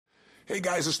Hey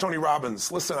guys, it's Tony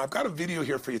Robbins. Listen, I've got a video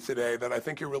here for you today that I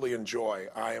think you'll really enjoy.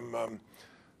 I am,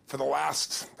 for the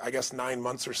last, I guess, 9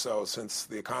 months or so since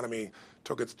the economy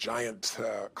took its giant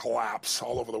collapse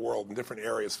all over the world in different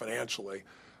areas financially,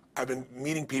 I've been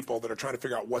meeting people that are trying to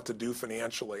figure out what to do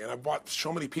financially. And I've watched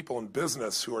so many people in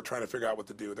business who are trying to figure out what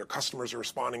to do. Their customers are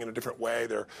responding in a different way.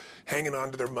 They're hanging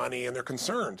on to their money and they're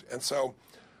concerned. And so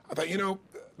I thought, you know,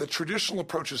 the traditional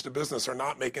approaches to business are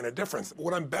not making a difference.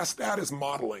 What I'm best at is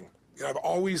modeling. You know, I've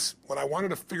always, when I wanted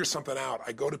to figure something out,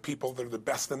 I go to people that are the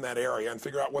best in that area and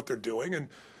figure out what they're doing and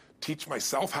teach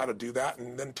myself how to do that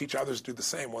and then teach others to do the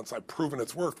same once I've proven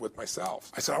it's worked with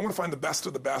myself. I said, I want to find the best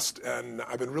of the best, and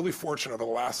I've been really fortunate over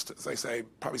the last, as I say,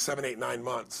 probably 7, 8, 9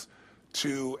 months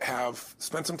to have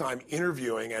spent some time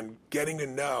interviewing and getting to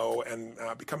know and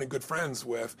becoming good friends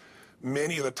with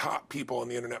many of the top people in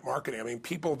the internet marketing. I mean,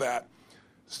 people that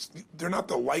they're not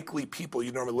the likely people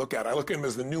you normally look at. I look at them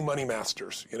as the new money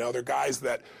masters. You know, they're guys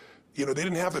that, you know, they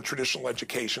didn't have the traditional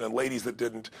education and ladies that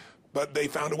didn't, but they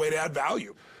found a way to add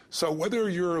value. So whether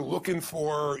you're looking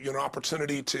for, you know, an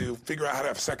opportunity to figure out how to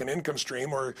have a second income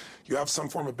stream, or you have some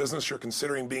form of business you're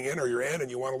considering being in or you're in and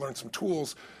you want to learn some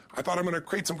tools, I thought I'm going to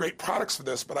create some great products for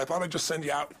this, but I thought I'd just send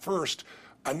you out first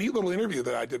a neat little interview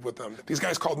that I did with them. These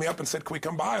guys called me up and said, can we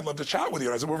come by? I'd love to chat with you.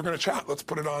 And I said, well, we're going to chat. Let's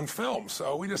put it on film.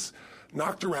 So we just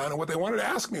knocked around, and what they wanted to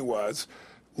ask me was,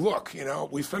 look, you know,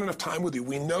 we've spent enough time with you.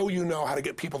 We know you know how to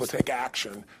get people to take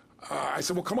action. I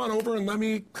said, well, come on over and let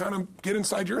me kind of get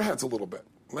inside your heads a little bit.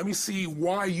 Let me see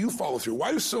why you follow through.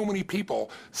 Why do so many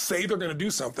people say they're going to do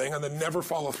something and then never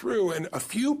follow through? And a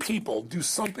few people do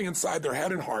something inside their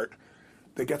head and heart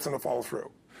that gets them to follow through.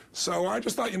 So I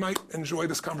just thought you might enjoy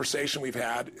this conversation we've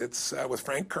had. It's with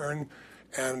Kern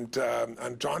and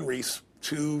John Reese,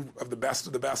 two of the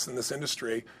best in this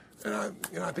industry. And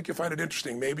I think you'll find it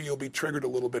interesting. Maybe you'll be triggered a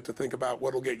little bit to think about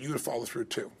what will get you to follow through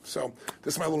too. So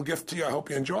this is my little gift to you. I hope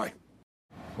you enjoy.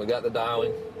 We got the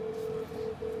dialing.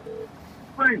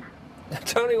 Thanks.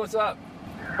 Tony, what's up?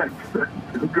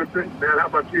 Good thing, man. How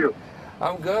about you?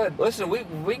 I'm good. Listen,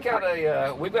 we've got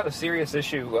a serious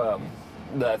issue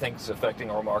that I think is affecting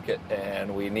our market,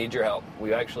 and we need your help.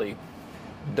 We actually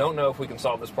don't know if we can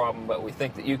solve this problem, but we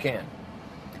think that you can.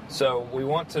 So we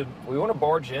want to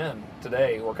barge in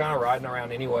today. We're kind of riding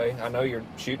around anyway. I know you're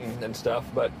shooting and stuff,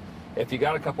 but if you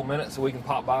got a couple minutes so we can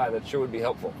pop by, that sure would be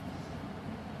helpful.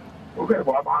 Okay,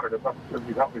 well, I'm honored if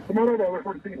you help me. Come on over. I look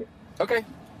forward to seeing you. Okay.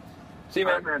 See you,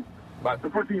 man. All right, man. Bye.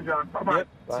 Look forward to seeing you, John. Bye-bye. Yep,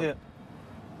 Bye. see ya.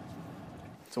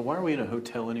 So why are we in a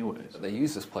hotel anyways? They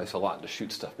use this place a lot to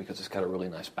shoot stuff because it's got a really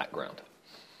nice background.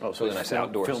 Oh, so really nice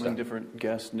outdoor filming stuff. different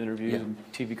guests and interviews Yeah. and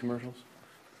TV commercials?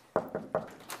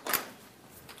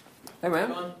 Hey,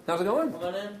 man. How's it going? Come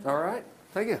on in. All right.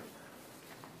 Thank you.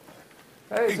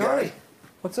 Hey, Hey, Tony. guy.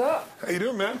 What's up? How you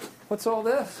doing, man? What's all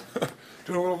this?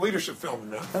 Doing a little leadership filming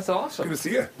now. That's awesome. Good to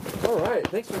see you. All right.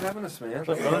 Thanks for having us, man. Thanks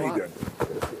a Very lot. good.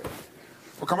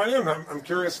 Well, come on in. I'm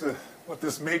curious to what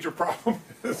this major problem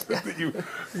is that you're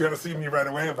going to see me right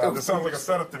away about. This sounds like a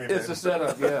setup to me, man. It's a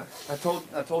setup, yeah. I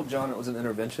told John it was an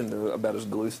intervention about his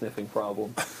glue sniffing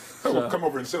problem. Well, come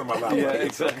over and sit on my lap. Yeah, buddy.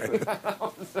 exactly.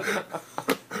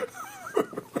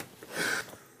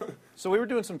 So we were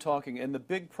doing some talking, and the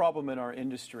big problem in our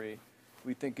industry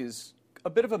we think is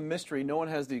a bit of a mystery. No one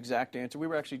has the exact answer. We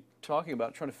were actually talking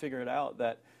about trying to figure it out,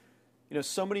 that, you know,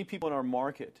 so many people in our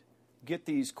market get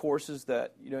these courses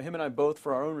that, you know, him and I both,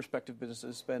 for our own respective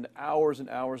businesses, spend hours and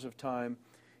hours of time,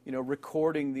 you know,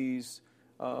 recording these,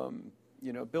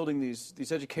 you know, building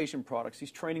these education products, these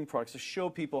training products to show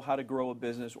people how to grow a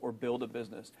business or build a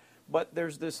business. But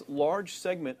there's this large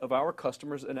segment of our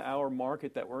customers in our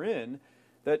market that we're in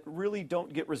that really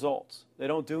don't get results. They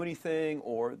don't do anything,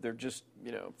 or they're just,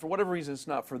 you know, for whatever reason, it's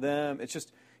not for them. It's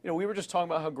just, you know, we were just talking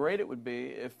about how great it would be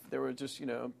if there were just, you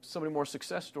know, so many more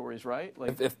success stories, right?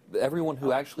 Like, If everyone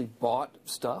who actually bought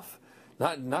stuff,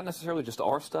 not necessarily just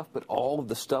our stuff, but all of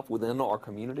the stuff within our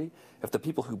community, if the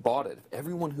people who bought it, if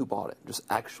everyone who bought it just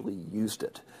actually used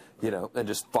it, you know, and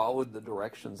just followed the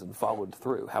directions and followed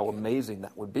through, how amazing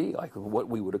that would be, like what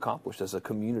we would accomplish as a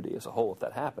community as a whole if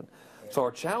that happened. So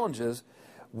our challenge is,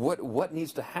 what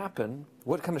needs to happen,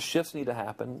 what kind of shifts need to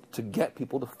happen to get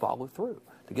people to follow through,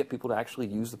 to get people to actually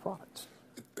use the products?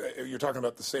 You're talking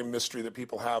about the same mystery that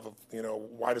people have of, you know,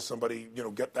 why does somebody, you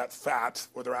know, get that fat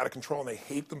or they're out of control and they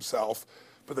hate themselves,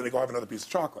 but then they go have another piece of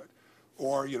chocolate?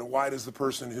 Or, you know, why does the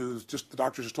person who's just, the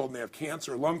doctor just told them they have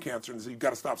cancer, lung cancer, and said, you've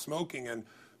got to stop smoking, and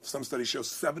some studies show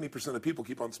 70% of people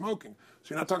keep on smoking.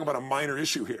 So you're not talking about a minor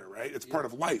issue here, right? It's part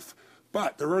of life.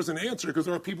 But there is an answer because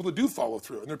there are people that do follow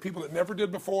through, and there are people that never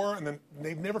did before, and then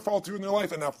they've never followed through in their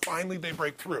life, and now finally they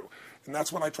break through. And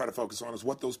that's what I try to focus on, is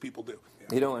what those people do.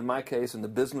 You know, in my case, in the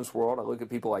business world, I look at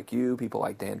people like you, people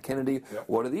like Dan Kennedy. Yep.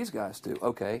 What do these guys do?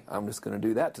 Okay, I'm just going to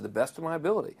do that to the best of my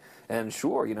ability. And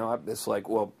sure, you know, it's like,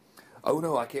 well, oh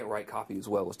no, I can't write copy as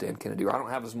well as Dan Kennedy, or I don't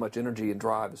have as much energy and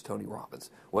drive as Tony Robbins.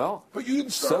 Well, but you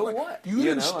didn't start so like, what? You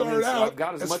didn't start out I've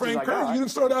got as much Frank as I Kern. got. You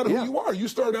didn't start out who Yeah. you are. You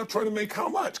started out trying to make how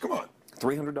much? Come on.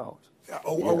 $300. Yeah.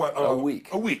 A week.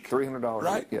 A week. $300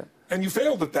 right? a week, yeah. And you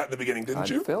failed at that in the beginning, didn't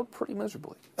you? I failed pretty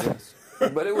miserably, yes.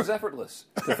 But it was effortless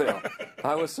to fail.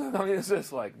 It's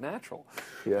just like natural,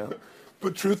 yeah.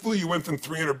 But truthfully, you went from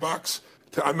 $300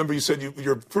 to, I remember you said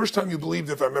your first time you believed,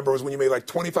 if I remember, was when you made like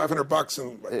 $2,500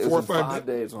 in like it 4 or was 5 days. 5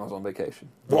 days when I was on vacation.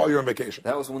 While you're on vacation.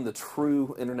 That was when the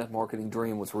true internet marketing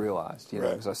dream was realized, you know,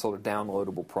 Right. because I sold a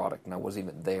downloadable product and I wasn't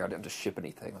even there. I didn't have to ship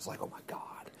anything. I was like, oh my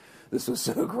God, this was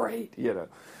so great, you know.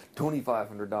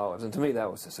 $2,500, and to me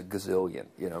that was just a gazillion,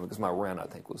 you know, because my rent I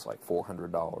think was like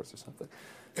 $400 or something.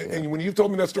 And when you've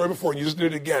told me that story before, and you just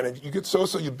did it again, and you get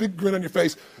you big grin on your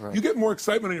face, Right. you get more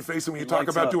excitement on your face than when you talk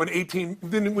lights about up. doing 18.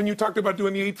 Than when you talked about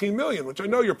doing the 18 million, which I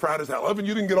know you're proud as hell of, and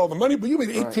you didn't get all the money, but you made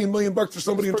 18 million bucks for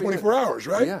somebody in That's pretty 24 good. hours,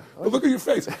 right? Yeah. But look at your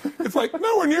face; it's like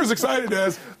nowhere near as excited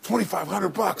as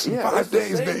 $2,500 in 5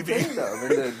 days, the same baby. thing, though. I mean,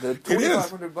 the It is.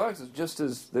 $2,500 is just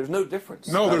as there's no difference.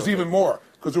 No, I there's don't even think. more,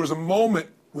 because there was a moment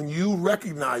when you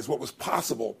recognized what was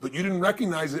possible, but you didn't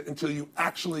recognize it until you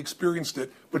actually experienced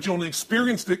it, but you only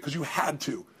experienced it because you had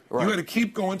to. Right. You had to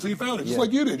keep going until you found it, just Yeah.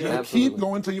 like you did. You Yeah, had to keep absolutely.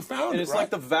 going until you found And it, it's right? like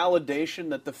the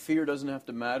validation that the fear doesn't have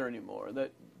to matter anymore.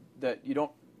 That you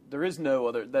don't. There is no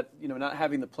other. That, you know, not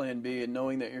having the plan B and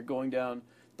knowing that you're going down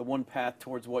the one path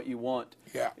towards what you want.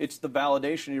 Yeah. It's the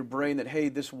validation in your brain that, hey,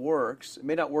 this works. It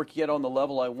may not work yet on the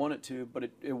level I want it to, but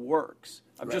it works.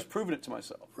 I've Right. just proven it to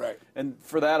myself. Right. And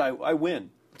for that, I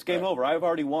win. It's game Right. over. I've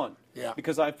already won. Yeah.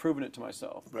 Because I've proven it to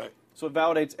myself. Right. So it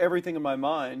validates everything in my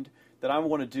mind that I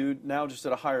want to do now, just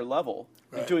at a higher level,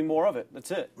 Right. and doing more of it.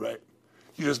 That's it. Right.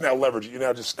 You just now leverage it. You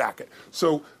now just stack it.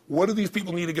 So what do these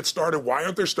people need to get started? Why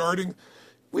aren't they starting?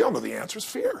 We all know the answer is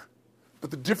fear.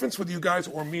 But the difference with you guys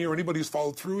or me or anybody who's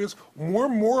followed through is we're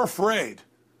more afraid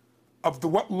of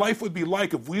what life would be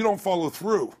like if we don't follow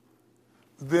through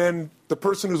than the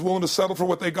person who's willing to settle for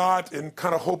what they got and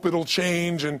kind of hope it'll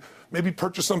change and maybe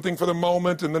purchase something for the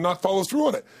moment and then not follow through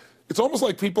on it. It's almost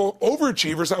like people,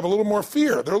 overachievers, have a little more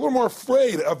fear. They're a little more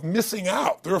afraid of missing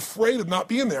out. They're afraid of not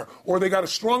being there, or they got a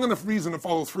strong enough reason to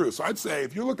follow through. So I'd say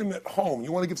if you're looking at home,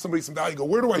 you want to give somebody some value, go,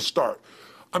 where do I start?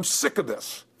 I'm sick of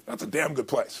this. That's a damn good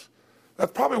place.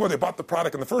 That's probably why they bought the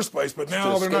product in the first place, but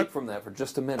now To they're escape not. from that for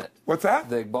just a minute. What's that?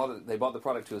 They bought the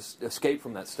product to escape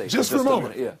from that state. Just for a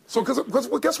moment. minute, yeah. So, because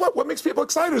well, guess what? What makes people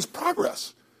excited is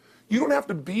progress. You don't have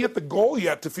to be at the goal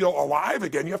yet to feel alive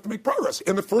again. You have to make progress.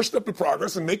 And the first step to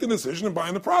progress is making a decision and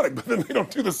buying the product. But then they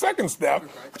don't do the second step,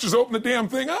 which is open the damn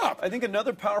thing up. I think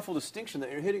another powerful distinction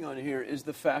that you're hitting on here is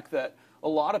the fact that a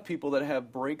lot of people that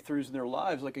have breakthroughs in their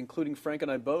lives, like including Frank and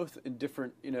I both in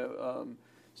different,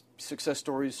 success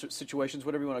stories, situations,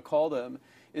 whatever you want to call them,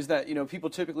 is that, people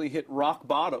typically hit rock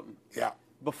bottom Yeah.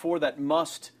 before that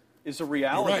must is a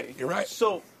reality. You're right.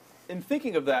 So in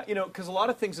thinking of that, because a lot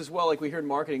of things as well, like we hear in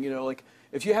marketing, like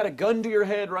if you had a gun to your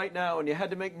head right now and you had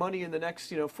to make money in the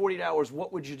next, 48 hours,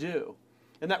 what would you do?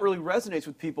 And that really resonates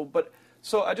with people. But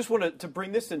so I just wanted to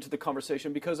bring this into the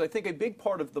conversation because I think a big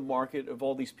part of the market of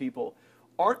all these people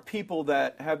aren't people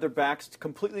that have their backs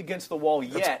completely against the wall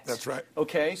yet. That's right.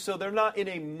 Okay, so they're not in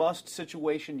a must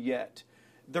situation yet.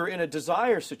 They're in a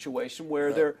desire situation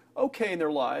where they're okay in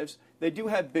their lives. They do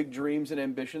have big dreams and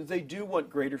ambitions. They do want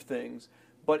greater things.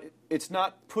 But it's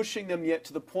not pushing them yet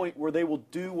to the point where they will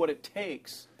do what it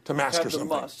takes To master have the something.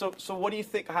 must. So what do you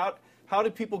think? How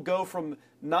did people go from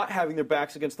not having their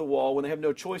backs against the wall when they have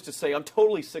no choice to say, I'm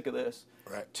totally sick of this,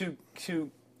 Right. to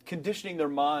conditioning their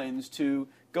minds to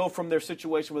go from their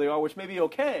situation where they are, which may be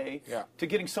okay, to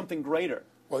getting something greater?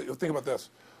 Well, think about this.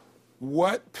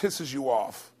 What pisses you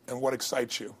off and what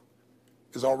excites you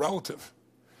is all relative.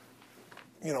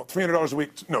 $300 a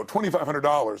week, no,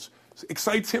 $2,500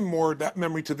 excites him more, that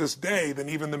memory to this day, than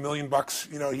even the $1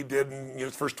 million, he did in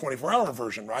his first 24-hour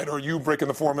version, right? Or you breaking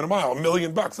the 4 minute mile, $1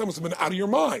 million, that must have been out of your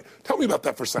mind. Tell me about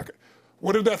that for a second.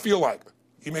 What did that feel like?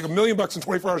 You make $1 million in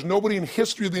 24 hours. Nobody in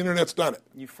history of the internet's done it.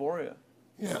 Euphoria.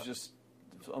 Yeah. It was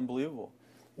unbelievable.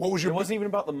 What was your? It wasn't even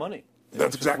about the money.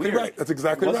 That's exactly weird. right. That's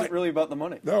exactly It wasn't right. really about the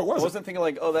money. No, it wasn't. I wasn't thinking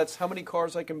like, oh, that's how many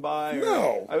cars I can buy.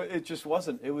 No. It just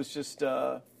wasn't. It was just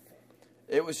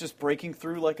breaking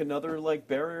through like another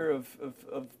barrier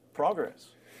of progress.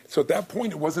 So at that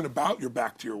point, it wasn't about your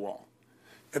back to your wall.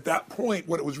 At that point,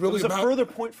 what it was really about... It was a further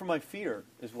point from my fear,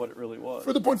 is what it really was.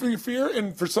 Further point from your fear,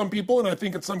 and for some people, and I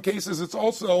think in some cases, it's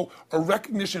also a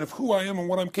recognition of who I am and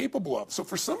what I'm capable of. So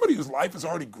for somebody whose life is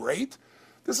already great,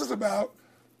 this is about,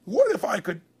 what if I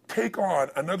could take on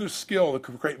another skill that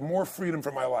could create more freedom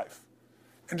for my life?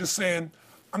 And just saying,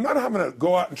 I'm not having to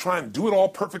go out and try and do it all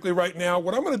perfectly right now.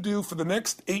 What I'm going to do for the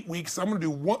next 8 weeks, I'm going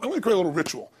to create a little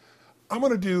ritual. I'm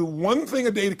going to do one thing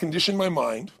a day to condition my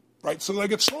mind, right, so that I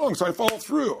get strong, so I follow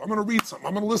through. I'm going to read something.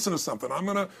 I'm going to listen to something. I'm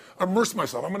going to immerse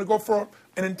myself. I'm going to go for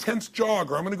an intense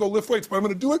jog, or I'm going to go lift weights, but I'm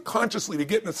going to do it consciously to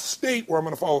get in a state where I'm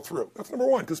going to follow through. That's number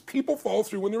one, because people follow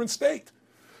through when they're in state.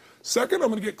 Second, I'm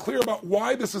going to get clear about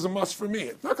why this is a must for me.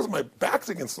 It's not because my back's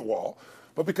against the wall,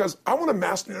 but because I want to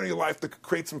master an area of life that could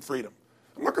create some freedom.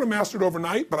 I'm not going to master it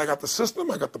overnight, but I got the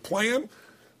system, I got the plan.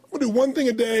 I'm going to do one thing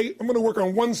a day. I'm going to work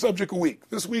on one subject a week.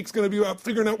 This week's going to be about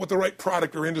figuring out what the right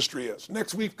product or industry is.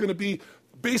 Next week's going to be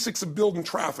basics of building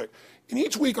traffic. And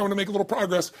each week I'm going to make a little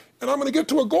progress, and I'm going to get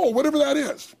to a goal, whatever that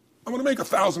is. I'm going to make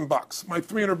 $1,000, my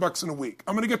 $300 in a week.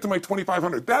 I'm going to get to my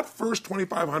 $2,500. That first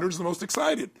 $2,500 is the most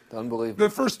excited. Unbelievable. The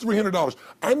first $300.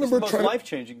 I remember it's the most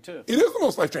life-changing, too. It is the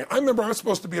most life-changing. I remember I was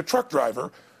supposed to be a truck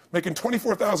driver, making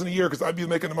 $24,000 a year because I'd be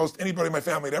making the most anybody in my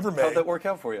family had ever made. How'd that work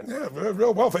out for you? Yeah,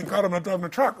 real well. Thank God I'm not driving a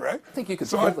truck, right? I think you could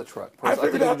pull the truck. I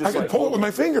figured out I could pull it with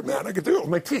my finger, man. I could do it with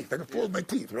my teeth. I could pull it with my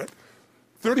teeth, right?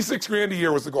 $36,000 a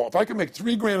year was the goal. If I could make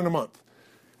 $3,000 in a month.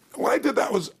 When I did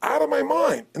that, was out of my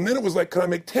mind. And then it was like, could I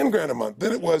make $10,000 a month?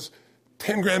 Then it was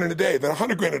 $10,000 in a day, then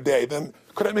 $100,000 a day. Then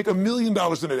could I make $1 million in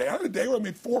a day? I had a day where I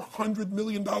made $400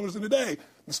 million in a day.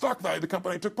 The stock value of the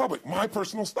company I took public, my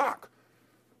personal stock.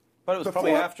 But it was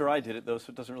probably after I did it, though, so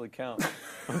it doesn't really count.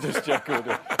 I'm just joking with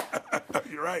you.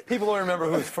 You're right. People don't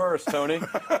remember who's first, Tony.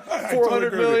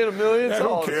 400 million, a million. Yeah,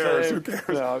 who cares? Who cares?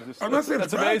 No, I'm not saying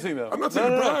that's amazing, though. I'm not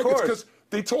saying to brag. Of It's course. because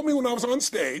they told me when I was on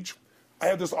stage, I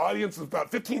had this audience of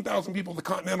about 15,000 people at the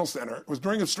Continental Center. It was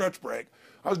during a stretch break.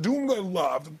 I was doing what I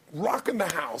loved, rocking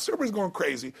the house. Everybody's going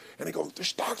crazy. And they go, the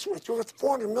stock's worth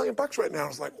 $400 million right now. I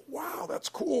was like, wow, that's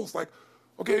cool. It's like,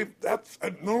 okay, I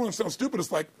don't want to sound stupid.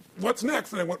 It's like, what's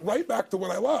next? And I went right back to what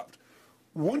I loved.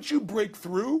 Once you break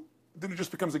through, then it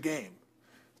just becomes a game.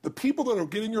 The people that are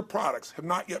getting your products have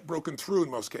not yet broken through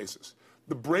in most cases.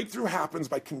 The breakthrough happens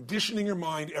by conditioning your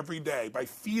mind every day, by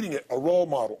feeding it a role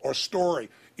model or story.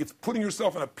 It's putting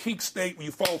yourself in a peak state where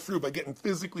you follow through by getting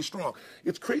physically strong.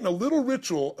 It's creating a little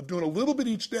ritual of doing a little bit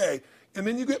each day, and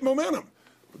then you get momentum.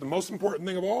 But the most important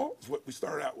thing of all is what we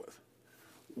started out with.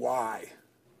 Why?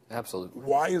 Absolutely.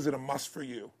 Why is it a must for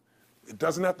you? It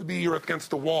doesn't have to be you're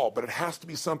against the wall, but it has to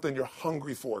be something you're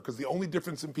hungry for, because the only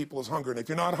difference in people is hunger. And if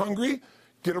you're not hungry,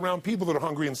 get around people that are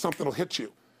hungry and something will hit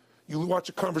you. You watch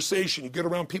a conversation, you get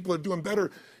around people that are doing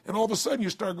better, and all of a sudden you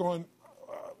start going,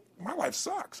 my life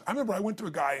sucks. I remember I went to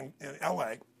a guy in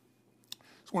L.A.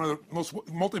 He's one of the most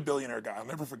multi-billionaire guy, I'll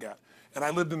never forget. And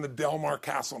I lived in the Del Mar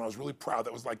Castle, and I was really proud.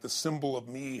 That was like the symbol of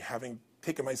me having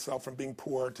taken myself from being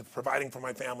poor to providing for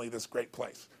my family this great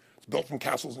place. It's built from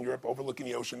castles in Europe overlooking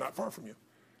the ocean, not far from you.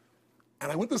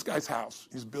 And I went to this guy's house.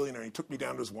 He's a billionaire. He took me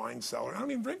down to his wine cellar. I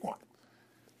don't even drink wine.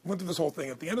 Went through this whole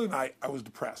thing. At the end of the night, I was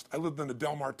depressed. I lived in the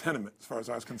Del Mar tenement, as far as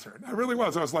I was concerned. I really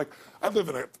was. I was like, I live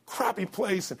in a crappy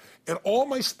place, and all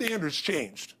my standards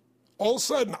changed. All of a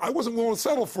sudden, I wasn't willing to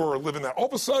settle for living that. All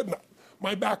of a sudden,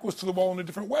 my back was to the wall in a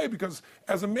different way, because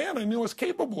as a man, I knew I was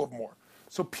capable of more.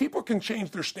 So people can change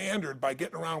their standard by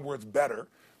getting around where it's better.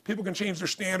 People can change their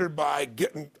standard by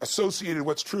getting associated with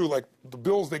what's true, like the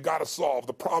bills they got to solve,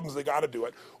 the problems they got to do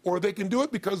it. Or they can do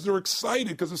it because they're excited,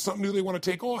 because it's something new they want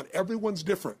to take on. Everyone's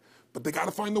different, but they got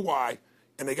to find the why,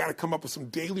 and they got to come up with some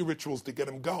daily rituals to get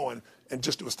them going, and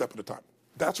just do a step at a time.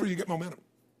 That's where you get momentum.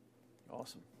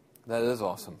 Awesome. That is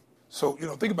awesome. So,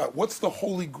 think about what's the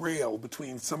holy grail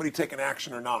between somebody taking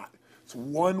action or not. It's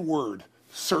one word: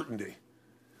 certainty.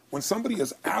 When somebody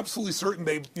is absolutely certain,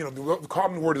 the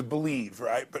common word is believe,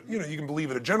 right? But, you can believe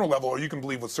at a general level, or you can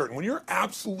believe with certain. When you're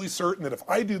absolutely certain that if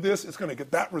I do this, it's going to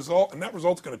get that result, and that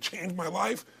result's going to change my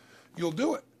life, you'll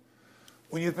do it.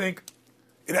 When you think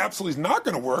it absolutely is not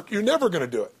going to work, you're never going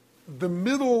to do it. The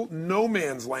middle no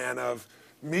man's land of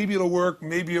maybe it'll work,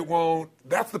 maybe it won't,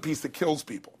 that's the piece that kills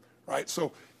people, right?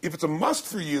 So if it's a must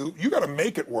for you, you got to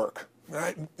make it work,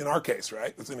 right? In our case,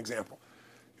 right? That's an example.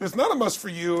 If it's not a must for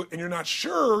you and you're not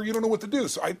sure, you don't know what to do.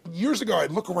 So years ago, I'd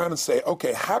look around and say,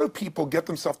 okay, how do people get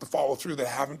themselves to follow through that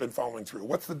haven't been following through?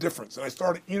 What's the difference? And I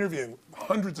started interviewing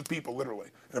hundreds of people, literally,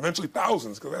 and eventually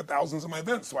thousands, because I had thousands of my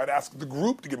events. So I'd ask the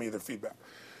group to give me their feedback.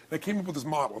 And I came up with this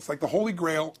model. It's like the holy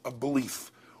grail of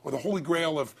belief, or the holy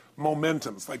grail of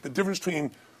momentum. It's like the difference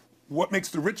between what makes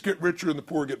the rich get richer and the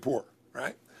poor get poor,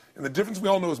 right? And the difference we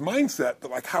all know is mindset,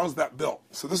 but like, how's that built?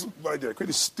 So this is what I did. I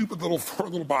created stupid little 4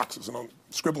 little boxes, and I'll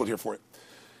scribble it here for you.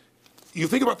 You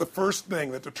think about the first thing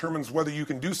that determines whether you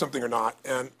can do something or not,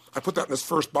 and I put that in this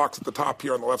first box at the top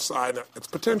here on the left side, and it's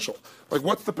potential. Like,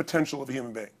 what's the potential of a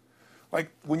human being? Like,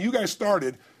 when you guys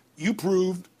started, you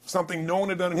proved something no one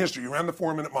had done in history. You ran the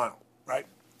 4-minute mile, right?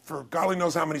 For golly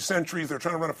knows how many centuries, they're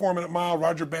trying to run a 4-minute mile.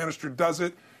 Roger Bannister does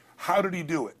it. How did he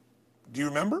do it? Do you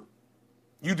remember?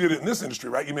 You did it in this industry,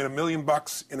 right? You made $1 million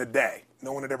in a day.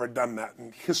 No one had ever done that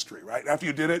in history, right? After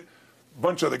you did it, a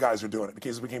bunch of other guys were doing it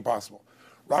because it became possible.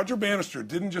 Roger Bannister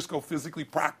didn't just go physically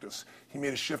practice. He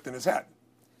made a shift in his head.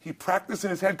 He practiced in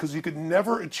his head because he could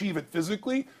never achieve it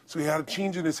physically, so he had to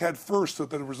change in his head first so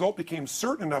that the result became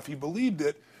certain enough he believed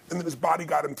it, and then his body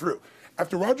got him through.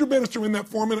 After Roger Bannister ran that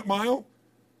 4-minute mile,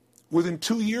 within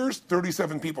 2 years,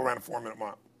 37 people ran a 4-minute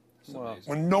mile. Wow.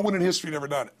 When no one in history had ever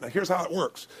done it. Now, here's how it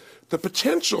works. The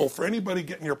potential for anybody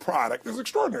getting your product is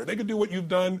extraordinary. They could do what you've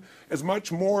done as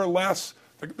much, more or less.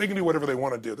 They can do whatever they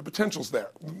want to do. The potential's there.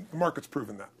 The market's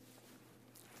proven that.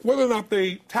 Whether or not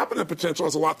they tap into potential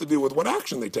has a lot to do with what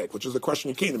action they take, which is the question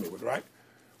you came to me with, right?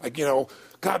 Like, you know,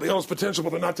 God, they all have potential,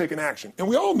 but they're not taking action. And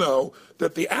we all know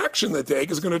that the action they take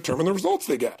is going to determine the results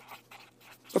they get.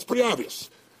 That's pretty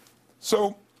obvious.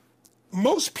 So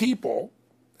most people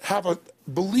have a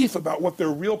belief about what their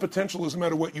real potential is no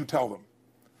matter what you tell them.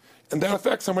 And that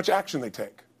affects how much action they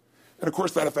take. And of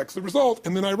course, that affects the result.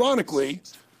 And then ironically,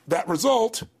 that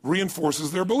result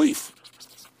reinforces their belief.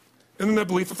 And then that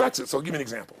belief affects it. So I'll give you an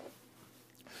example.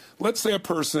 Let's say a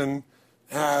person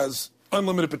has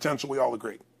unlimited potential, we all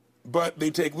agree. But they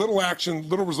take little action,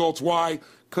 little results. Why?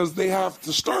 Because they have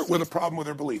to start with a problem with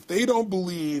their belief. They don't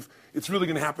believe it's really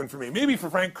going to happen for me. Maybe for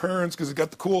Frank Kearns because he's got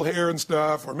the cool hair and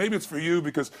stuff, or maybe it's for you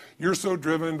because you're so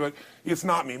driven, but it's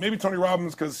not me. Maybe Tony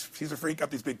Robbins because he's a freak, got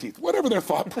these big teeth. Whatever their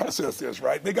thought process is,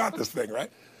 right? They got this thing,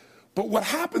 right? But what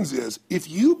happens is, if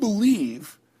you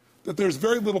believe that there's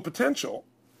very little potential,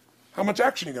 how much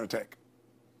action are you going to take?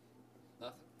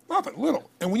 Nothing, little.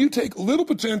 And when you take little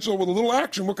potential with a little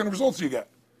action, what kind of results do you get?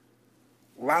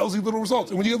 Lousy little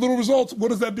results. And when you get little results, what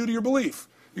does that do to your belief?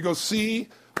 You go, see,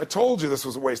 I told you this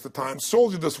was a waste of time,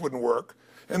 told you this wouldn't work.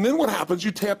 And then what happens?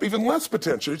 You tap even less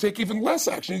potential. You take even less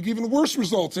action. You get even worse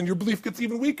results, and your belief gets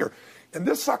even weaker. And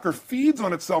this sucker feeds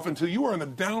on itself until you are in a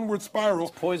downward spiral.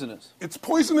 It's poisonous. It's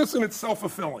poisonous and it's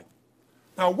self-fulfilling.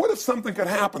 Now, what if something could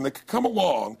happen that could come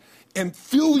along and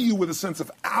fill you with a sense of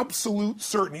absolute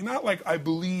certainty? Not like I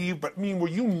believe, but where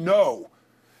you know.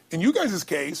 In you guys'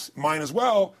 case, mine as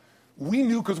well, we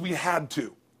knew because we had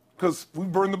to. Because we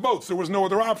burned the boats. There was no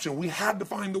other option. We had to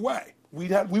find a way. We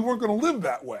weren't going to live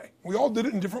that way. We all did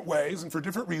it in different ways and for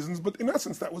different reasons, but in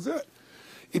essence, that was it.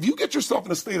 If you get yourself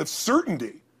in a state of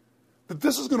certainty that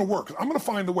this is going to work, I'm going to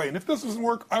find a way, and if this doesn't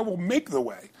work, I will make the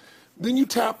way, then you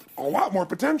tap a lot more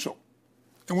potential.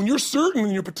 And when you're certain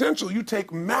in your potential, you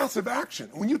take massive action.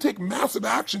 When you take massive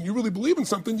action, you really believe in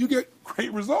something, you get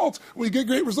great results. When you get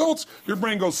great results, your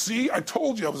brain goes, see, I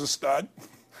told you I was a stud.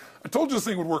 I told you this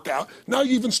thing would work out. Now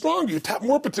you're even stronger. You tap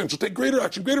more potential, take greater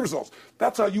action, greater results.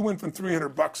 That's how you went from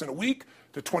 $300 in a week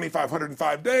to $2,500 in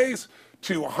 5 days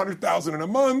to $100,000 in a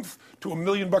month to $1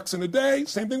 million in a day.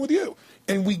 Same thing with you.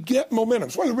 And we get momentum.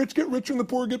 That's why the rich get richer and the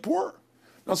poor get poorer.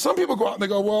 Now some people go out and they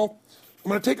go, well, I'm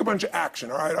going to take a bunch of action.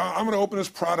 All right, I'm going to open this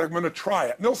product. I'm going to try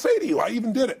it. And they'll say to you, I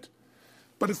even did it.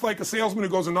 But it's like a salesman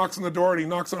who goes and knocks on the door, and he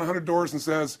knocks on 100 doors and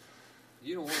says,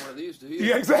 you don't want one of these, do you?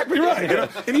 Yeah, exactly right. You know?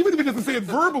 And even if he doesn't say it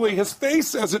verbally, his face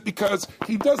says it because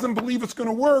he doesn't believe it's going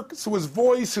to work. So his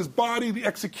voice, his body, the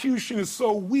execution is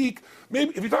so weak.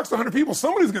 Maybe if he talks to 100 people,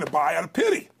 somebody's going to buy out of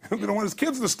pity. They don't want his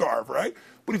kids to starve, right?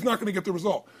 But he's not going to get the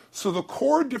result. So the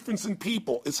core difference in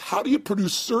people is how do you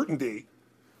produce certainty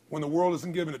when the world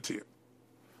isn't giving it to you?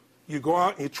 You go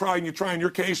out and you try. In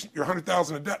your case, you're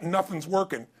 100,000 in debt, nothing's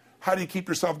working. How do you keep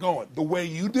yourself going? The way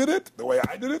you did it, the way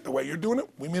I did it, the way you're doing it,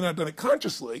 we may not have done it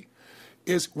consciously,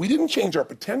 is we didn't change our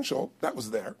potential. That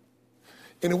was there.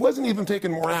 And it wasn't even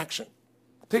taking more action.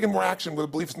 Taking more action with a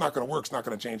belief it's not going to work, it's not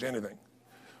going to change anything.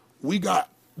 We got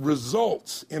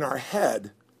results in our head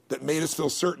that made us feel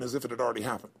certain as if it had already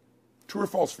happened. True or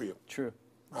false for you? True.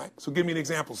 Right? So give me an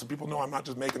example so people know I'm not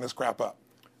just making this crap up.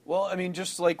 Well, I mean,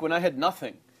 just like when I had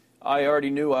nothing, I already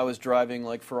knew I was driving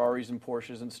like Ferraris and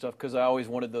Porsches and stuff because I always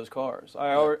wanted those cars.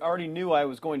 I already knew I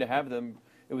was going to have them.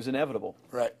 It was inevitable.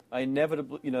 Right. I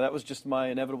inevitably, that was just my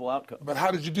inevitable outcome. But how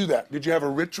did you do that? Did you have a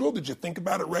ritual? Did you think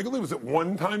about it regularly? Was it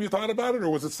one time you thought about it, or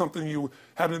was it something you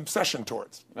had an obsession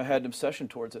towards? I had an obsession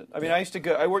towards it. I mean, I used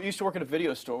to work in a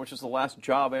video store, which was the last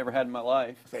job I ever had in my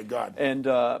life. Thank God. And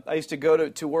I used to go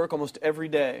to work almost every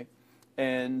day.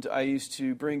 and I used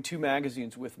to bring 2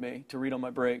 magazines with me to read on my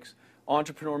breaks.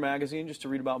 Entrepreneur magazine, just to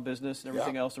read about business and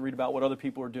everything else, and read about what other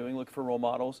people are doing, look for role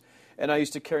models. And I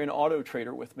used to carry an auto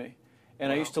trader with me.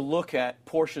 And I used to look at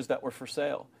Porsches that were for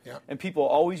sale. Yeah. And people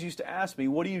always used to ask me,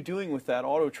 what are you doing with that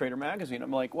Auto Trader magazine?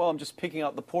 I'm like, well, I'm just picking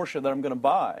out the Porsche that I'm going to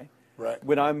buy. Right.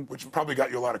 Which probably got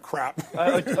you a lot of crap.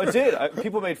 I did.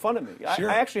 People made fun of me.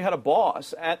 Sure. I actually had a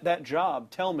boss at that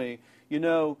job tell me,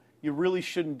 you really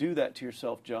shouldn't do that to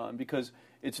yourself, John, because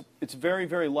it's very,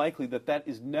 very likely that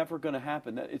is never going to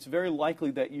happen. That it's very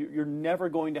likely that you're never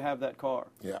going to have that car.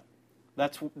 Yeah.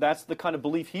 That's the kind of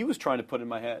belief he was trying to put in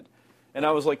my head. And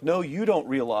I was like, no, you don't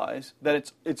realize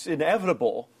that it's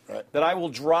inevitable that I will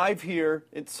drive here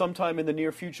sometime in the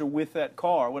near future with that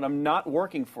car when I'm not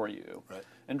working for you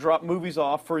and drop movies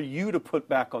off for you to put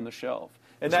back on the shelf.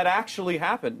 And that actually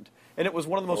happened. And it was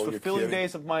one of the most fulfilling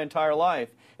days of my entire life.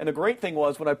 And the great thing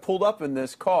was when I pulled up in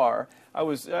this car, I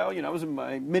was in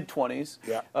my mid-20s,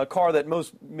 a car that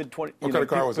most mid-20s... What kind of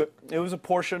car was it? It was a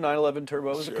Porsche 911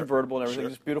 Turbo. It was a convertible and everything. It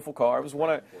was a beautiful car. It was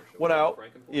one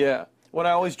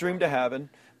I always dreamed of having.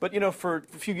 But, for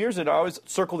a few years, I always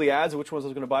circled the ads of which ones I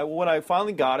was going to buy. Well, when I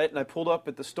finally got it and I pulled up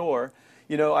at the store,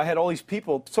 I had all these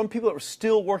people, some people that were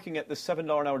still working at this $7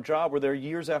 an hour job were there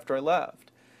years after I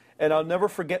left. And I'll never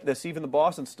forget this, even the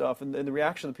boss and stuff, and the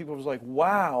reaction of the people was like,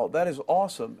 wow, that is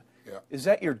awesome. Yeah. Is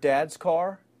that your dad's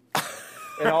car?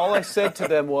 And all I said to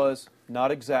them was,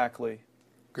 not exactly.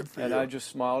 Good for you. And I just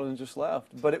smiled and just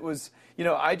left. But it was,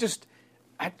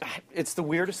 it's the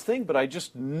weirdest thing, but I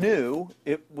just knew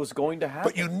it was going to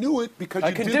happen. But you knew it because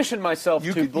I conditioned myself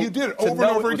you to did it over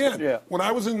and over again. Yeah. When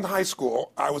I was in high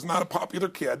school, I was not a popular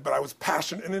kid, but I was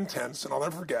passionate and intense, and I'll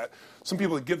never forget. Some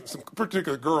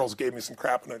particular girls gave me some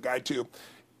crap, and a guy too.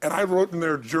 And I wrote in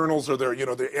their journals or their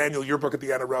annual yearbook at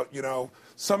the end, I wrote,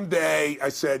 someday, I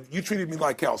said, you treated me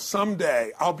like hell.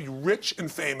 Someday I'll be rich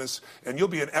and famous, and you'll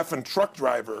be an effing truck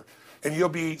driver. And you'll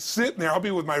be sitting there, I'll be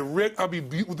with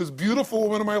with this beautiful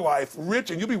woman of my life,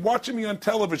 rich, and you'll be watching me on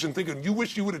television thinking, you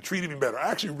wish you would have treated me better. I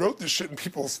actually wrote this shit in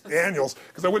people's annuals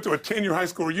because I went to a 10-year high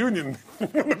school reunion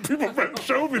and people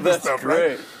showed me this stuff,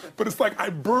 great. Right? But it's like,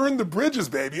 I burned the bridges,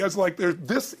 baby. I was like,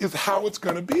 this is how it's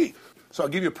going to be. So I'll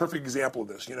give you a perfect example of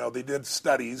this. They did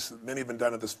studies, many have been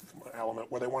done at this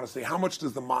element, where they want to say, how much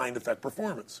does the mind affect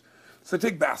performance? So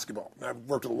take basketball. I've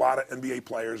worked with a lot of NBA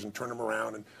players and turned them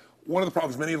around, and one of the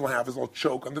problems many of them have is they'll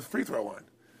choke on the free throw line.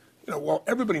 Well,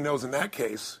 everybody knows in that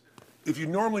case, if you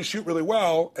normally shoot really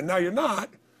well and now you're not,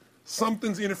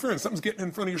 something's interfering. Something's getting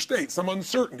in front of your state, some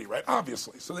uncertainty, right?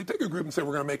 Obviously. So they take a group and say,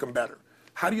 we're going to make them better.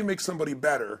 How do you make somebody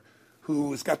better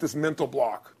who has got this mental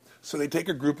block? So they take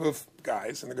a group of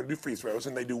guys, and they're going to do free throws,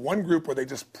 and they do one group where they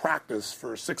just practice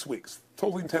for 6 weeks.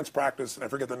 Totally intense practice, and I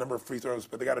forget the number of free throws,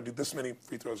 but they got to do this many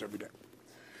free throws every day.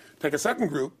 Take a second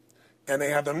group, and they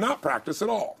have them not practice at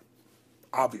all.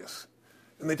 Obvious.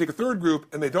 And they take a third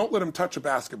group, and they don't let them touch a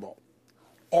basketball.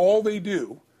 All they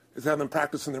do is have them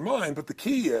practice in their mind, but the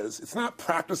key is, it's not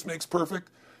practice makes perfect,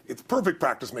 it's perfect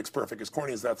practice makes perfect, as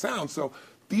corny as that sounds. So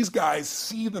these guys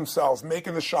see themselves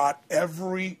making the shot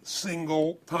every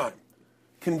single time,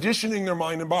 conditioning their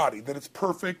mind and body that it's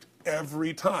perfect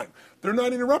every time. They're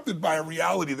not interrupted by a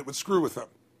reality that would screw with them.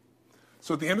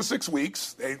 So at the end of 6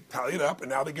 weeks, they tally it up, and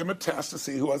now they give them a test to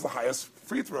see who has the highest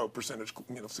free throw percentage,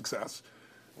 success.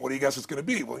 What do you guess it's going to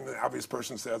be? Well, the obvious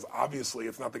person says, obviously,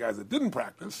 it's not the guys that didn't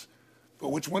practice, but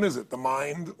which one is it, the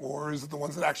mind, or is it the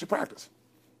ones that actually practice?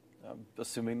 I'm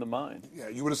assuming the mind. Yeah,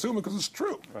 you would assume it because it's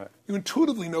true. Right. You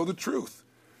intuitively know the truth,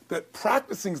 that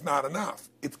practicing's not enough.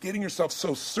 It's getting yourself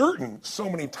so certain so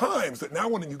many times that now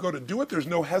when you go to do it, there's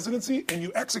no hesitancy, and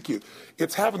you execute.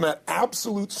 It's having that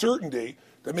absolute certainty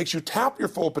that makes you tap your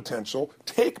full potential,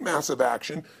 take massive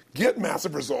action, get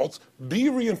massive results, be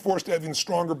reinforced to having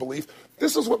stronger belief.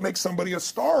 This is what makes somebody a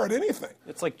star at anything.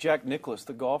 It's like Jack Nicklaus,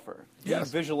 the golfer.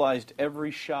 Yes. He visualized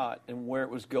every shot and where it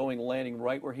was going, landing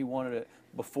right where he wanted it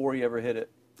before he ever hit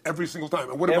it. Every single time.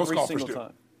 And what do most golfers do? Every single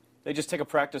time. They just take a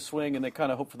practice swing and they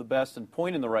kind of hope for the best and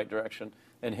point in the right direction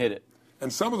and hit it.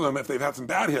 And some of them, if they've had some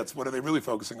bad hits, what are they really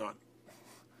focusing on?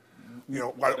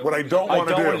 What I don't want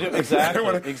to do. Exactly.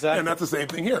 And that's the same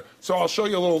thing here. So I'll show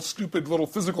you a little stupid little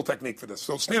physical technique for this.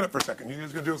 So stand up for a second. You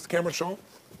guys going to do this with the camera show?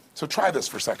 So try this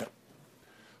for a second.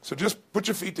 So just put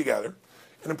your feet together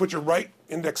and then put your right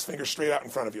index finger straight out in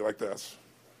front of you like this.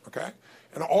 Okay?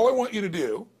 And all I want you to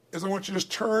do is I want you to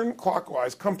just turn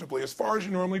clockwise comfortably as far as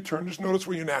you normally turn. Just notice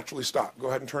where you naturally stop. Go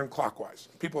ahead and turn clockwise.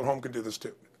 People at home can do this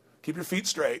too. Keep your feet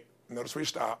straight. Notice where you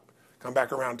stop. Come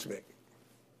back around to me.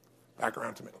 Back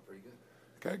around to me.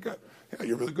 Okay, good. Yeah,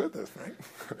 you're really good at this, right?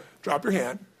 Drop your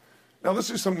hand. Now let's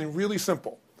do something really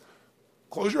simple.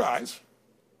 Close your eyes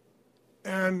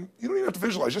And you don't even have to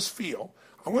visualize, just feel.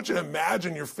 I want you to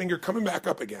imagine your finger coming back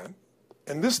up again.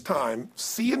 And this time,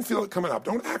 see and feel it coming up.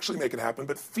 Don't actually make it happen,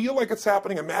 but feel like it's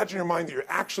happening. Imagine in your mind that you're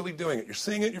actually doing it. You're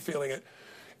seeing it, you're feeling it.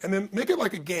 And then make it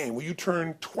like a game where you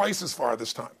turn twice as far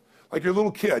this time. Like you're a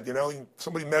little kid, you know,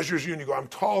 somebody measures you and you go, I'm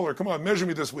taller, come on, measure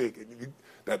me this week.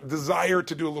 That desire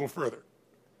to do a little further.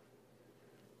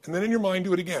 And then in your mind,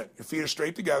 do it again. Your feet are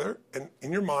straight together, and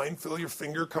in your mind, feel your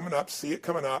finger coming up, see it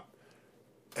coming up,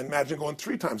 and imagine going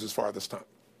 3 times as far this time.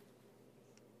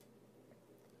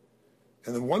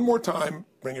 And then one more time,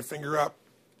 bring your finger up,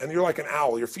 and you're like an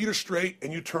owl. Your feet are straight,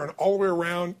 and you turn all the way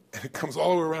around, and it comes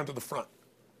all the way around to the front.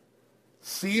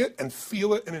 See it and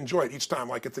feel it and enjoy it each time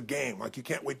like it's a game, like you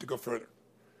can't wait to go further.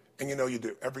 And you know you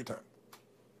do, every time.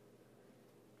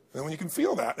 And then when you can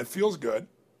feel that, and it feels good,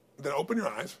 then open your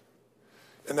eyes,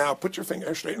 and now put your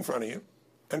finger straight in front of you,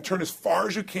 and turn as far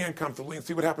as you can comfortably, and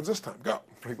see what happens this time. Go.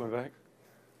 Break my back.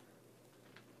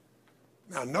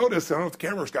 Now notice, I don't know if the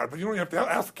camera's got it, but you don't even have to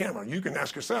ask the camera. You can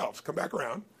ask yourselves. Come back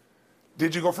around.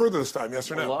 Did you go further this time,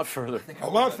 yes or no? A lot further. A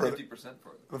lot further. 50%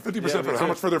 further. 50% further. How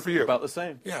much further for you? About the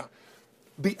same. Yeah.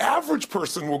 The average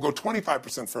person will go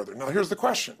 25% further. Now here's the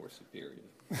question. We're superior.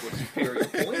 We're superior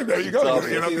pointers. There you go.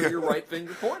 Your right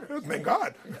finger pointer. Thank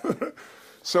God. Yeah.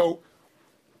 So,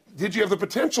 did you have the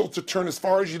potential to turn as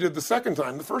far as you did the second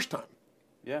time, the first time?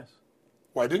 Yes.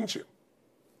 Why didn't you?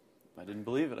 I didn't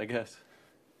believe it, I guess.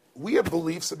 We have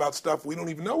beliefs about stuff we don't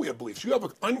even know we have beliefs. You have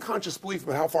an unconscious belief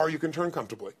about how far you can turn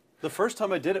comfortably. The first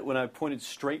time I did it, when I pointed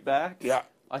straight back, yeah.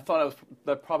 I thought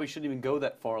that probably shouldn't even go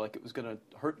that far, like it was going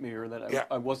to hurt me, or that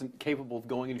I wasn't capable of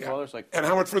going any farther. It's like, and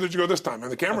how much further did you go this time?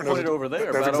 And the camera knows it over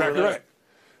there. That's exactly over there. right.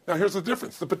 Now here's the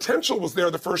difference. The potential was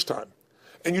there the first time,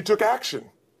 and you took action,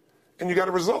 and you got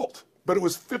a result. But it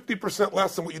was 50%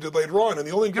 less than what you did later on, and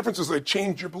the only difference is they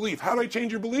changed your belief. How did I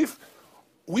change your belief?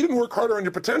 We didn't work harder on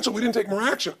your potential. We didn't take more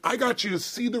action. I got you to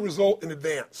see the result in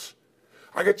advance.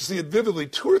 I got you to see it vividly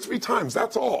 2 or 3 times.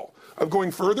 That's all. Of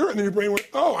going further, and then your brain went,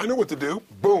 oh, I know what to do.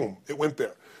 Boom, it went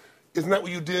there. Isn't that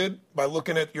what you did by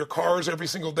looking at your cars every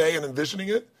single day and envisioning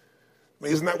it? I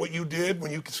mean, isn't that what you did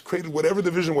when you created whatever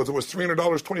the vision was? It was $300,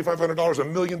 $2,500,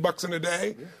 $1 million in a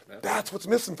day? Yeah, that's what's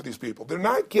missing for these people. They're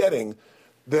not getting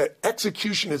that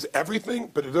execution is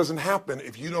everything, but it doesn't happen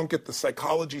if you don't get the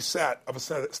psychology set of a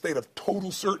state of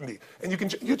total certainty. And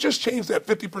you just change that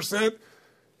 50%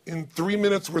 in 3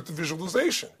 minutes worth of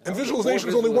visualization. And visualization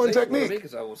is only one technique.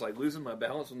 Because I was like losing my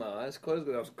balance with my eyes closed,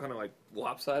 because I was kind of like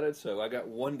lopsided. So I got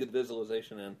one good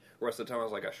visualization, and the rest of the time I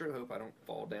was like, I sure hope I don't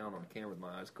fall down on camera with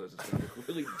my eyes closed. It's going to look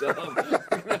really dumb. I'm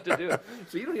going to have to do it.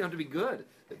 So you don't even have to be good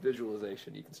at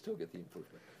visualization. You can still get the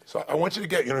improvement. So I want you to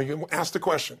get, you ask the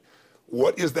question,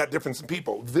 what is that difference in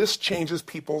people? This changes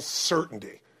people's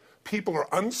certainty. People are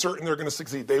uncertain they're going to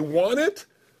succeed. They want it,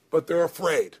 but they're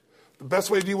afraid. The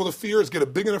best way to deal with a fear is get a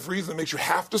big enough reason that makes you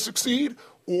have to succeed,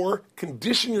 or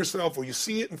condition yourself where you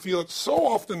see it and feel it so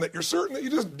often that you're certain that you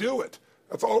just do it.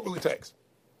 That's all it really takes.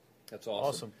 That's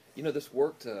awesome. You know, this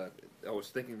worked. I was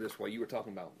thinking this while you were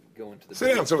talking about going to the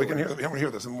Sit down so we can hear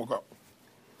this, and we'll go.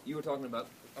 You were talking about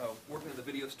working at the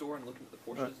video store and looking at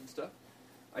the Porsches and stuff.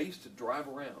 I used to drive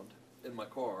around in my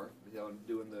car,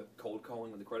 doing the cold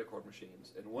calling with the credit card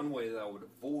machines. And one way that I would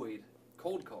avoid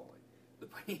cold calling, the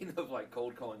pain of like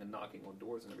cold calling and knocking on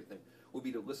doors and everything, would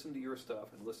be to listen to your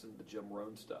stuff and listen to Jim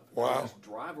Rohn stuff. And wow. Just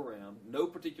drive around, no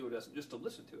particular destination, just to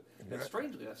listen to it. Yeah. And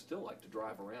strangely, I still like to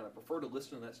drive around. I prefer to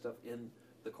listen to that stuff in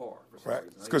the car for some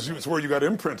reason. It's because it's where you got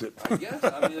imprinted. I guess.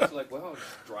 I mean, it's like, well, I'll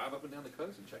just drive up and down the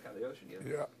coast and check out the ocean.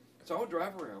 Yeah. So I would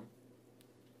drive around,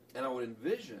 and I would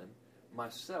envision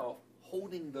myself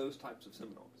holding those types of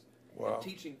seminars and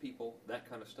teaching people that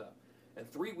kind of stuff. And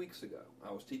 3 weeks ago,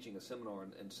 I was teaching a seminar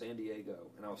in San Diego,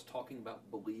 and I was talking about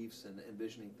beliefs and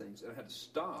envisioning things, and I had to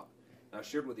stop. And I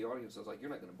shared with the audience, I was like, you're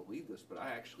not going to believe this, but I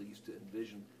actually used to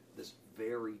envision this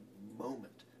very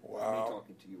moment of me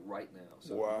talking to you right now.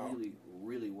 So it really,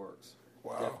 really works.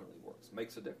 Definitely works.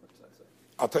 Makes a difference, I say.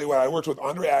 I'll tell you what, I worked with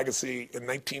Andre Agassi in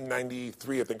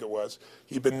 1993, I think it was.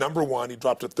 He'd been #1. He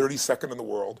dropped to 32nd in the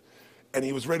world. And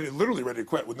he was literally ready to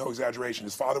quit with no exaggeration.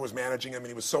 His father was managing him, and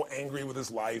he was so angry with his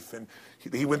life. And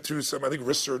he went through some, I think,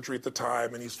 wrist surgery at the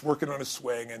time, and he's working on his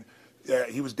swing. And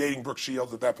he was dating Brooke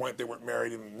Shields at that point. They weren't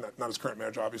married, and not his current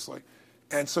marriage, obviously.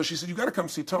 And so she said, you got to come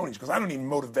see Tony. She goes, I don't need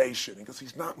motivation. He goes,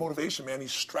 he's not motivation, man.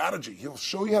 He's strategy. He'll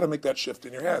show you how to make that shift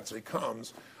in your head. So he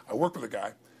comes. I work with the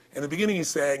guy. In the beginning, he's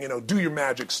saying, do your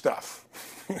magic stuff.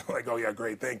 Like, oh, yeah,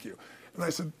 great, thank you. And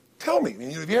I said, tell me,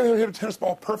 if you ever hit a tennis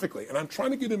ball perfectly, and I'm trying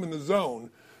to get him in the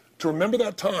zone to remember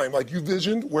that time, like you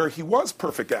visioned, where he was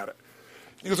perfect at it.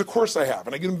 He goes, of course I have.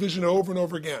 And I get him vision over and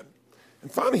over again.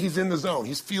 And finally, he's in the zone.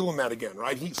 He's feeling that again,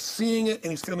 right? He's seeing it,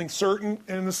 and he's feeling certain,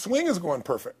 and the swing is going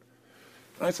perfect.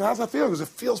 And I said, how's that feel? He goes, it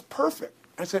feels perfect.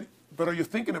 I said, but are you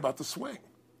thinking about the swing?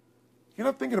 You're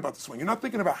not thinking about the swing. You're not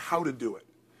thinking about how to do it.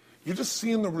 You're just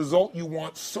seeing the result you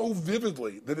want so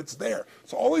vividly that it's there.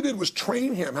 So all I did was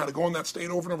train him how to go in that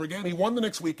state over and over again. He won the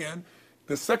next weekend.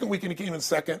 The second weekend, he came in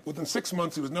second. Within 6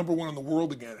 months, he was number one in the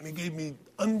world again, and he gave me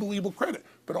unbelievable credit.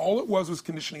 But all it was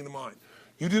conditioning the mind.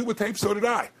 You did it with tape, so did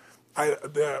I. We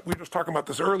were just talking about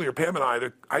this earlier, Pam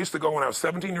and I used to go when I was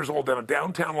 17 years old down in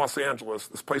downtown Los Angeles,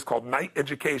 this place called Night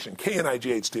Education,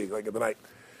 K-N-I-G-H-T, like at the night.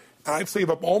 And I'd save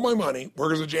up all my money,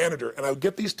 work as a janitor, and I would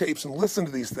get these tapes and listen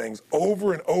to these things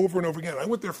over and over and over again. I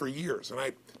went there for years, and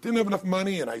I didn't have enough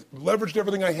money, and I leveraged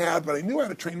everything I had, but I knew how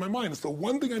to train my mind. It's the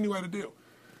one thing I knew how to do.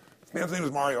 This man's name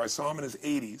is Mario. I saw him in his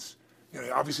 80s. You know,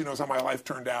 he obviously knows how my life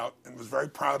turned out and was very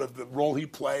proud of the role he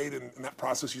played in that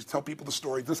process. He used to tell people the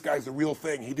story. This guy's the real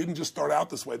thing. He didn't just start out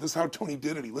this way. This is how Tony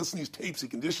did it. He listened to these tapes. He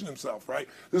conditioned himself, right?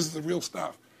 This is the real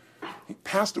stuff. He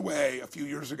passed away a few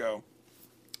years ago.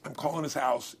 I'm calling his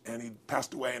house, and he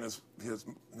passed away, and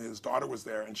his daughter was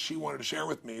there, and she wanted to share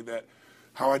with me that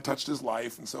how I touched his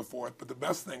life and so forth. But the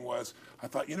best thing was, I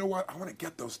thought, you know what? I want to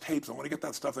get those tapes. I want to get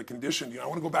that stuff that conditioned. You know, I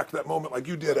want to go back to that moment like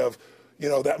you did of, you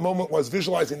know, that moment was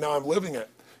visualizing, now I'm living it.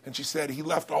 And she said, he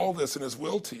left all this in his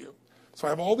will to you. So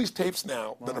I have all these tapes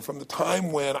now that are from the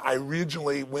time when I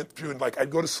originally went through, and like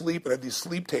I'd go to sleep and I had these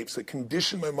sleep tapes that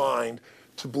conditioned my mind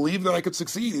to believe that I could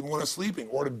succeed even when I was sleeping,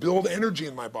 or to build energy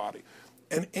in my body.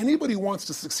 And anybody who wants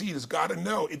to succeed has got to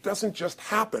know it doesn't just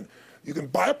happen. You can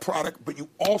buy a product, but you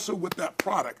also, with that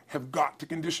product, have got to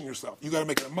condition yourself. You got to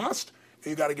make it a must,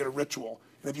 and you got to get a ritual.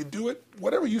 And if you do it,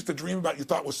 whatever you used to dream about you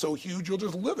thought was so huge, you'll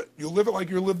just live it. You'll live it like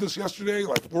you lived this yesterday,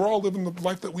 like we're all living the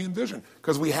life that we envision.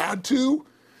 Because we had to,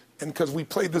 and because we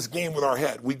played this game with our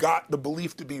head. We got the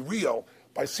belief to be real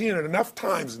by seeing it enough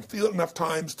times and feel it enough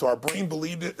times till our brain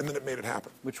believed it, and then it made it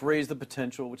happen. Which raised the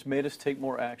potential, which made us take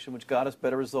more action, which got us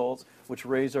better results, which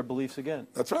raised our beliefs again.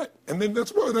 That's right. And then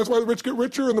that's why the rich get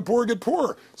richer and the poor get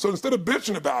poorer. So instead of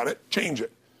bitching about it, change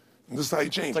it. And this is how you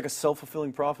change it. It's like a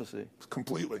self-fulfilling prophecy.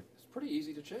 Completely. It's pretty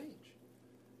easy to change.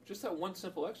 Just that one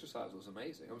simple exercise was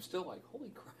amazing. I'm still like,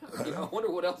 holy crap, you know, I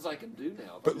wonder what else I can do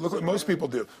now. But look what most people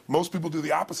do. Most people do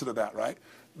the opposite of that, right?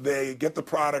 They get the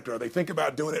product or they think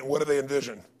about doing it, and what do they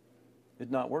envision?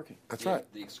 It's not working. That's right.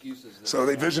 The excuses. So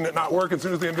they envision it not working. As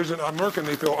soon as they envision it not working,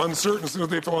 they feel uncertain. As soon as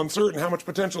they feel uncertain, how much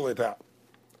potential they tap?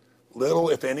 Little,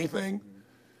 if anything. Mm-hmm.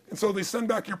 And so they send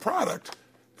back your product,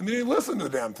 and they listen to the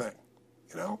damn thing,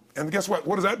 you know? And guess what?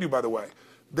 What does that do, by the way?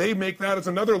 They make that as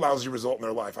another lousy result in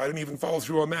their life. I didn't even follow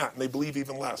through on that, and they believe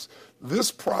even less.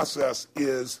 This process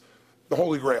is the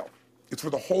holy grail. It's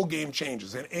where the whole game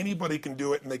changes, and anybody can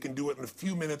do it, and they can do it in a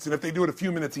few minutes. And if they do it a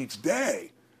few minutes each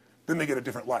day, then they get a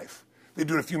different life. They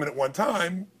do it a few minutes one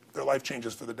time, their life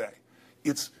changes for the day.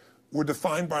 We're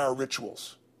defined by our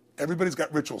rituals. Everybody's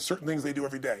got rituals, certain things they do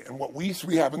every day. And what we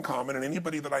three have in common, and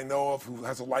anybody that I know of who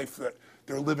has a life that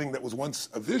they're living that was once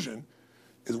a vision,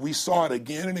 is we saw it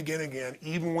again and again and again,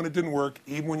 even when it didn't work,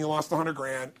 even when you lost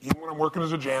 $100,000, even when I'm working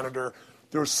as a janitor.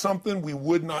 There's something we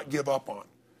would not give up on.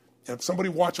 And if somebody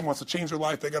watching wants to change their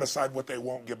life, they got to decide what they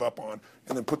won't give up on,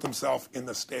 and then put themselves in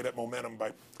the state of momentum by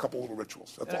a couple little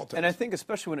rituals. That's all it takes. And I think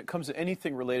especially when it comes to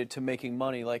anything related to making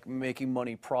money, like making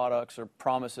money products or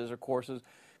promises or courses,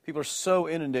 people are so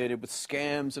inundated with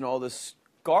scams and all this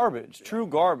garbage, true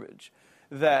garbage,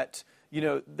 that, you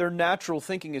know, their natural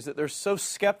thinking is that they're so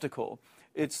skeptical.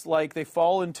 It's like they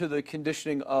fall into the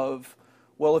conditioning of,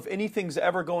 well, if anything's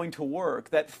ever going to work,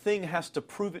 that thing has to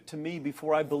prove it to me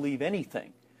before I believe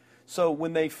anything. So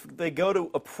when they go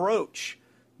to approach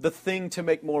the thing to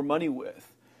make more money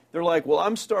with, they're like, well,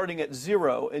 I'm starting at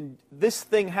zero, and this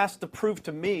thing has to prove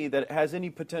to me that it has any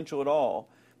potential at all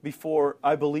before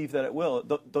I believe that it will.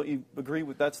 Don't you agree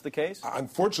with that's the case?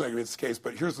 Unfortunately, I agree it's the case,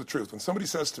 but here's the truth. When somebody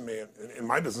says to me, in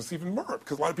my business, even more,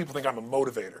 because a lot of people think I'm a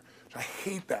motivator. I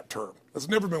hate that term. That's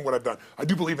never been what I've done. I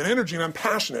do believe in energy, and I'm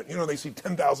passionate. You know, they see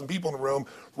 10,000 people in a room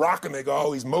rocking, they go,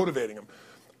 oh, he's motivating them.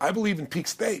 I believe in peak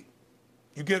state.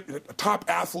 You get a top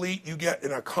athlete, you get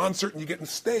in a concert, and you get in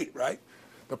state, right?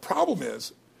 The problem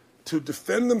is, to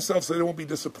defend themselves so they won't be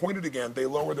disappointed again, they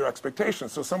lower their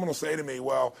expectations. So someone will say to me,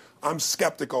 well, I'm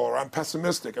skeptical or I'm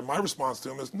pessimistic. And my response to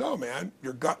them is, no, man,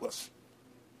 you're gutless.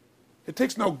 It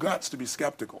takes no guts to be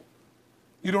skeptical.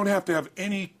 You don't have to have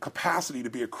any capacity to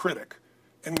be a critic.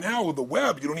 And now with the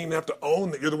web, you don't even have to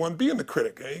own that you're the one being the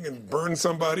critic. You can burn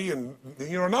somebody and,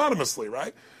 you know, anonymously,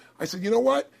 right? I said, you know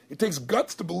what? It takes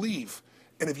guts to believe.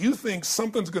 And if you think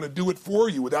something's going to do it for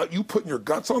you without you putting your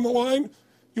guts on the line,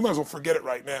 you might as well forget it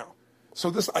right now. So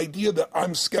this idea that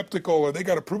I'm skeptical or they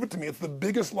got to prove it to me, it's the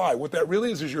biggest lie. What that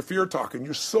really is your fear talking.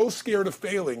 You're so scared of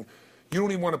failing, you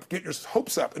don't even want to get your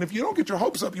hopes up. And if you don't get your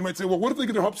hopes up, you might say, well, what if they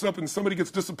get their hopes up and somebody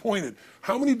gets disappointed?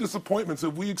 How many disappointments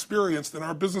have we experienced in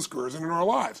our business careers and in our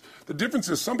lives? The difference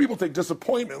is some people take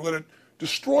disappointment and let it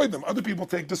destroy them. Other people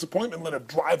take disappointment and let it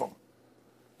drive them.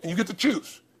 And you get to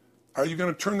choose. Are you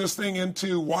going to turn this thing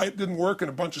into why it didn't work and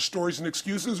a bunch of stories and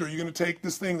excuses, or are you going to take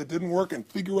this thing that didn't work and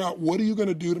figure out what are you going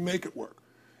to do to make it work?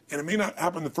 And it may not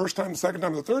happen the first time, the second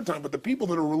time, the third time, but the people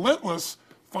that are relentless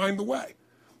find the way.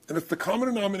 And it's the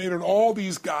common denominator in all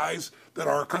these guys that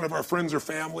are kind of our friends or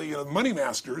family, money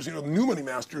masters, the new money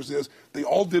masters is they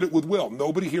all did it with will.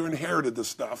 Nobody here inherited this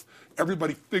stuff.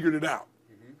 Everybody figured it out.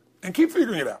 And keep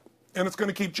figuring it out. And it's going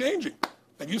to keep changing.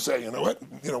 And you say, you know what,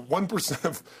 1%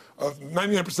 of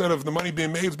 99% of the money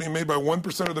being made is being made by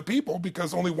 1% of the people,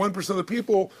 because only 1% of the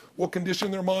people will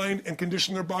condition their mind and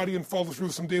condition their body and follow through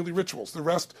some daily rituals. The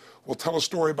rest will tell a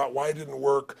story about why it didn't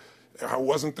work, how it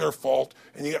wasn't their fault.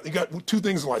 And you got two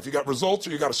things in life. You got results or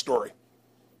you got a story,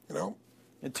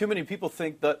 And too many people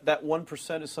think that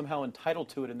 1% is somehow entitled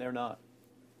to it, and they're not.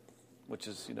 Which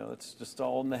is, it's just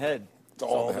all in the head. It's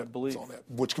all in the their belief. It's all in the head.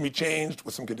 Which can be changed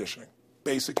with some conditioning.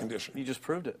 Basic conditioning. You just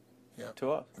proved it to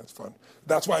us. That's fun.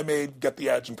 That's why I made Get the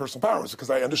Edge and Personal Powers,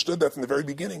 because I understood that from the very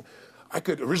beginning.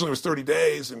 Originally it was 30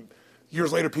 days, and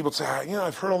years later people would say,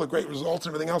 I've heard all the great results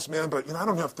and everything else, man, but I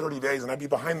don't have 30 days. And I'd be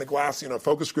behind the glass,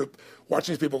 focus group,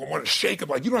 watching these people and want to shake them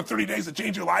like, you don't have 30 days to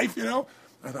change your life,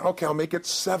 I thought, okay, I'll make it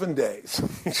 7 days.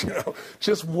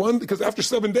 Just one, because after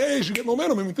 7 days, you get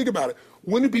momentum. I mean, think about it.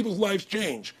 When do people's lives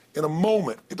change? In a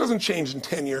moment. It doesn't change in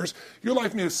 10 years. Your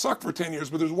life may have sucked for 10 years,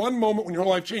 but there's one moment when your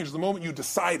whole life changed, the moment you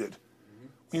decided.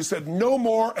 When you said, no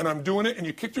more, and I'm doing it, and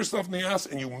you kicked yourself in the ass,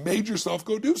 and you made yourself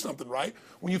go do something, right?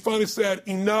 When you finally said,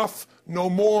 enough, no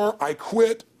more, I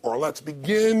quit, or let's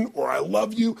begin, or I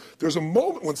love you, there's a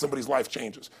moment when somebody's life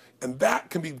changes. And that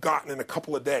can be gotten in a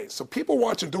couple of days. So people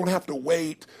watching don't have to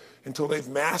wait until they've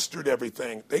mastered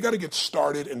everything. They got to get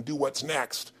started and do what's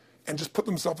next and just put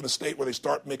themselves in a state where they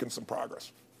start making some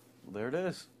progress. Well, there it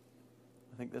is.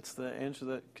 I think that's the answer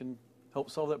that can help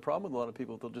solve that problem with a lot of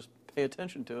people. They'll just pay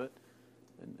attention to it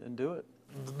and do it.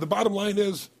 The bottom line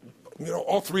is,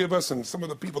 all three of us and some of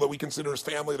the people that we consider as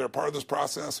family that are part of this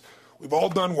process, we've all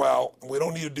done well, and we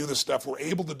don't need to do this stuff. We're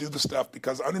able to do the stuff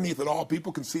because underneath it all,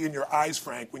 people can see in your eyes,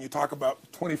 Frank, when you talk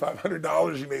about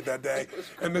 $2,500 you made that day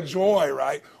and the joy,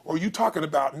 right? Or you talking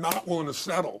about not willing to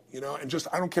settle, and just,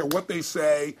 I don't care what they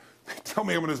say. They tell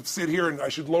me I'm going to sit here and I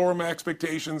should lower my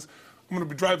expectations. I'm going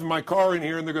to be driving my car in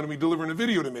here and they're going to be delivering a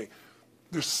video to me.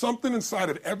 There's something inside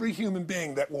of every human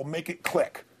being that will make it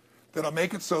click. That'll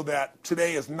make it so that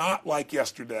today is not like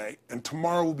yesterday and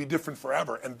tomorrow will be different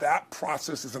forever. And that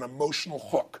process is an emotional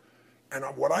hook. And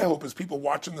what I hope is people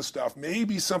watching this stuff,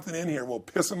 maybe something in here will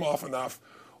piss them off enough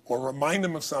or remind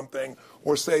them of something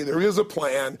or say there is a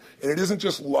plan and it isn't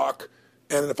just luck.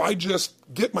 And if I just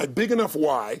get my big enough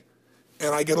why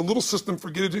and I get a little system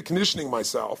for conditioning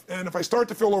myself, and if I start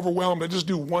to feel overwhelmed, I just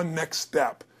do one next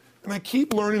step. And I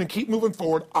keep learning and keep moving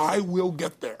forward, I will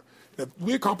get there. If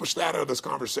we accomplish that out of this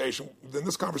conversation, then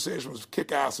this conversation was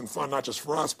kick-ass and fun, not just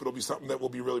for us, but it'll be something that we'll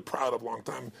be really proud of a long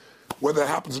time. Whether that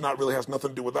happens or not really has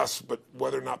nothing to do with us, but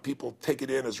whether or not people take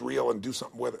it in as real and do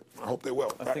something with it. I hope they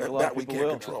will. I think a lot of people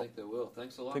will. I think they will.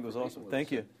 Thanks a lot. I think it was awesome.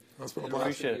 Thank you. That's been a blast.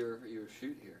 blast. Appreciate it. Your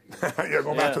shoot here. Yeah,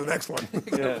 go back to the next one.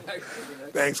 Yeah.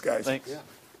 Thanks, guys. Thanks. Yeah.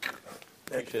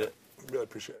 Thank Appreciate you. it. Really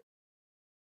appreciate it.